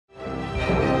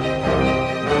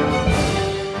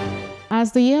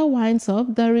As the year winds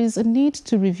up, there is a need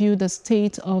to review the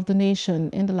state of the nation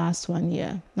in the last 1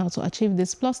 year. Now, to achieve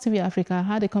this, Plus TV Africa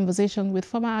had a conversation with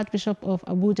former Archbishop of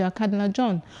Abuja, Cardinal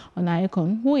John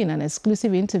Onaiyekan, who in an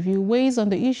exclusive interview weighs on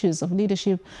the issues of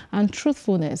leadership and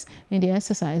truthfulness in the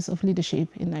exercise of leadership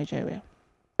in Nigeria.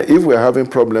 If we're having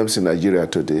problems in Nigeria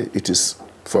today, it is,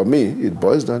 for me, it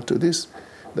boils down to this,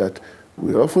 that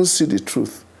we often see the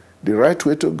truth, the right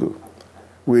way to go.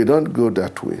 We don't go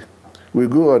that way. We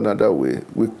go another way.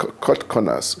 We cut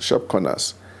corners, sharp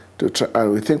corners,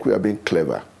 and we think we are being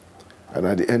clever. And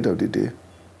at the end of the day,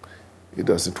 it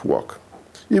doesn't work.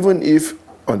 Even if,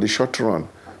 on the short run,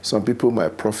 some people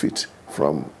might profit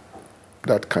from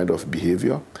that kind of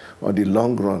behavior, on the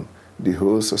long run, the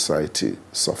whole society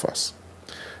suffers.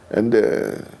 And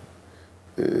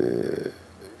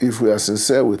if we are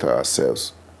sincere with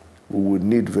ourselves, we would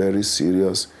need very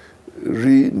serious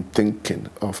rethinking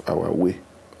of our way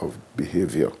of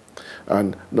behavior,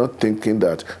 and not thinking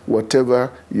that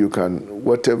whatever you can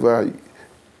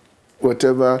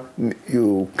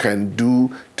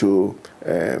do to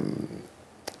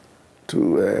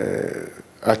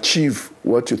achieve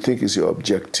what you think is your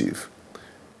objective,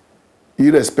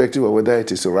 irrespective of whether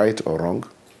it is right or wrong,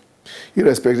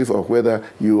 irrespective of whether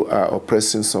you are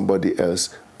oppressing somebody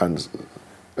else and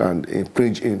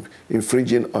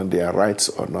infringing on their rights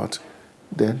or not,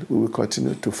 then we will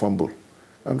continue to fumble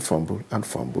and fumble and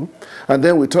fumble. And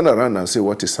then we turn around and say,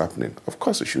 what is happening? Of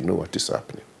course, we should know what is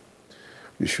happening.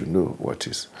 We should know what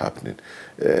is happening.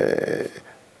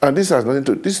 And this has nothing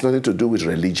to do with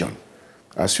religion.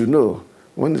 As you know,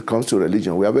 when it comes to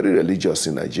religion, we are very religious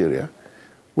in Nigeria.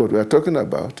 What we are talking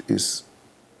about is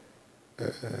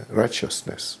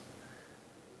righteousness,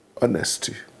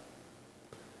 honesty,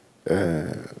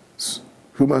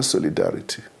 human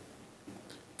solidarity,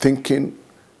 thinking,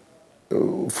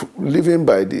 living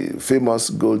by the famous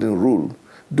golden rule: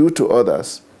 do to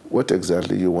others what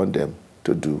exactly you want them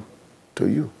to do to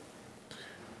you.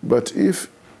 But if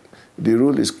the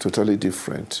rule is totally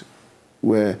different,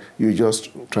 where you're just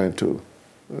trying to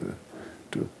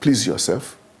please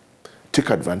yourself, take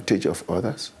advantage of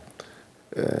others,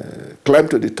 climb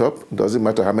to the top, doesn't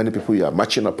matter how many people you are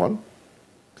marching upon,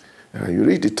 you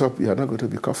reach the top, you are not going to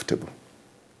be comfortable,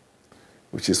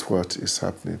 which is what is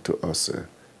happening to us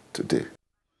today.